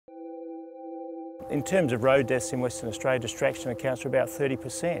In terms of road deaths in Western Australia, distraction accounts for about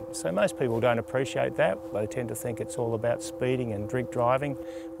 30%. So most people don't appreciate that. They tend to think it's all about speeding and drink driving.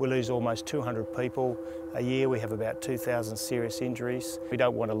 We lose almost 200 people a year. We have about 2,000 serious injuries. We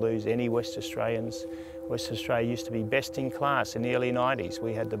don't want to lose any West Australians. Western Australia used to be best in class in the early 90s.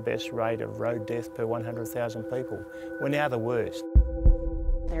 We had the best rate of road death per 100,000 people. We're now the worst.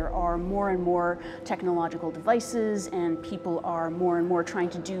 There are more and more technological devices, and people are more and more trying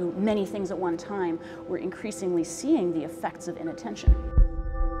to do many things at one time. We're increasingly seeing the effects of inattention.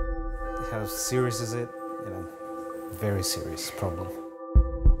 How serious is it? Very serious problem.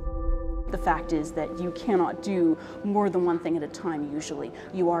 The fact is that you cannot do more than one thing at a time usually.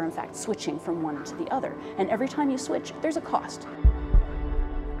 You are in fact switching from one to the other. And every time you switch, there's a cost.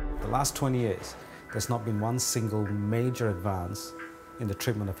 The last 20 years, there's not been one single major advance in the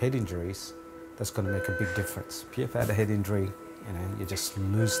treatment of head injuries that's going to make a big difference. If you've had a head injury, you just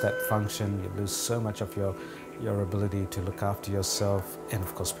lose that function, you lose so much of your ability to look after yourself, and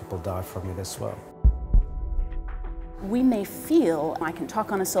of course people die from it as well. We may feel I can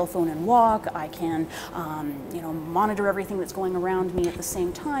talk on a cell phone and walk, I can monitor everything that's going around me at the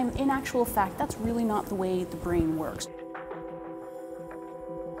same time. In actual fact, that's really not the way the brain works.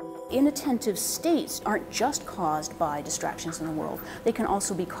 Inattentive states aren't just caused by distractions in the world. They can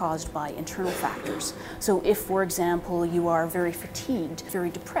also be caused by internal factors. So if, for example, you are very fatigued, very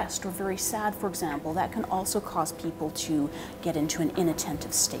depressed, or very sad, for example, that can also cause people to get into an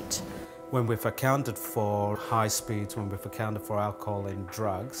inattentive state. When we've accounted for high speeds, when we've accounted for alcohol and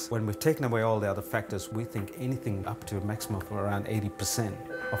drugs, when we've taken away all the other factors, we think anything up to a maximum of around 80%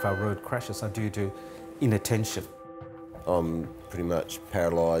 of our road crashes are due to inattention. I'm pretty much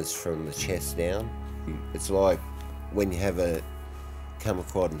paralysed from the chest down. It's like when you come a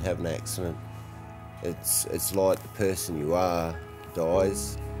quad and have an accident, it's like the person you are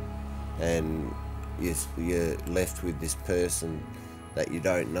dies and you're left with this person that you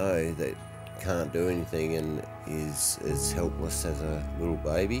don't know, that can't do anything and is as helpless as a little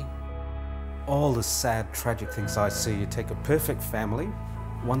baby. All the sad, tragic things I see, you take a perfect family,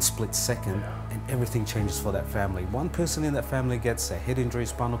 one split second, and everything changes for that family. One person in that family gets a head injury,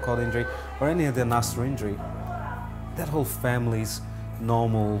 spinal cord injury, or any other nasty injury. That whole family's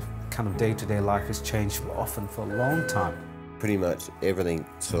normal kind of day-to-day life has changed often for a long time. Pretty much everything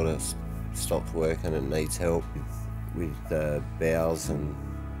sort of stops working and needs help with bowels and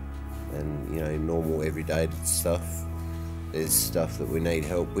normal everyday stuff. There's stuff that we need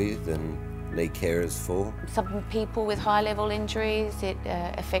help with and need carers for. Some people with high-level injuries, it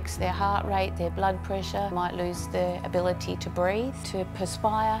affects their heart rate, their blood pressure, might lose the ability to breathe, to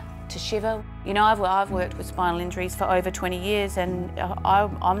perspire, to shiver. I've worked with spinal injuries for over 20 years and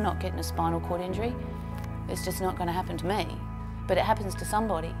I'm not getting a spinal cord injury. It's just not going to happen to me, but it happens to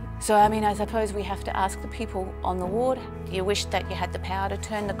somebody. So, I suppose we have to ask the people on the ward, you wish that you had the power to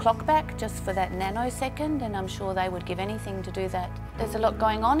turn the clock back just for that nanosecond, and I'm sure they would give anything to do that. There's a lot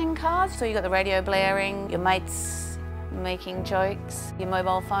going on in cars, so you've got the radio blaring, your mates making jokes, your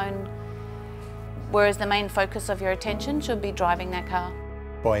mobile phone, whereas the main focus of your attention should be driving that car.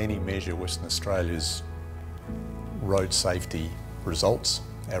 By any measure, Western Australia's road safety results,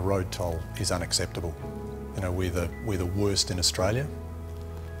 our road toll is unacceptable. We're the worst in Australia.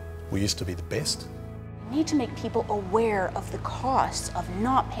 We used to be the best. We need to make people aware of the costs of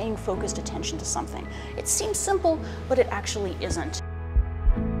not paying focused attention to something. It seems simple, but it actually isn't.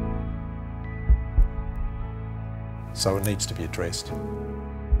 So it needs to be addressed.